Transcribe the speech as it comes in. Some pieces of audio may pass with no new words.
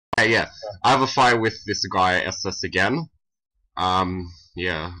yeah. I have a fight with this guy, SS again.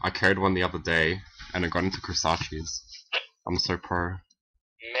 Yeah, I carried one the other day, and I got into Crusaches. I'm so pro. Meh.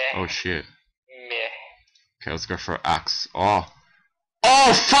 Oh shit. Meh. Okay, let's go for axe. Oh.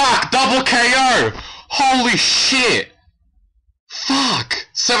 Oh fuck! Double KO! Holy shit! Fuck!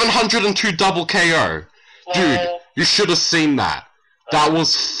 702 double KO! Dude, you should have seen that. That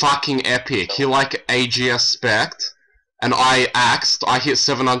was fucking epic. He like AGS spec'd, and I axed. I hit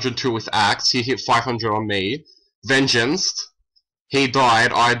 702 with axe. He hit 500 on me. Vengeanced. He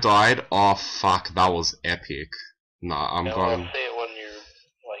died. I died. Oh fuck, that was epic. Nah, I'm going. I'll see it when you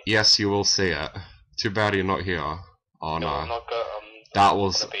like. Yes, you will see it. Too bad you're not here. Oh no. I'm not go That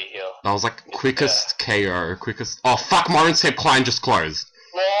was. gonna be here. That was like quickest KO. Quickest. Oh fuck, my RuneScape client just closed.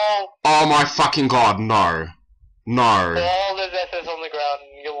 Well, Oh my fucking god, no. No. all the SS on the ground,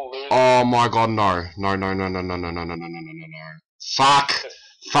 you'll lose. Oh my god, no. No, no, no, no, no, no, no, no, no, no, no, no, no. Fuck.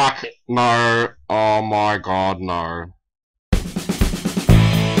 Fuck. No. Oh my god, no.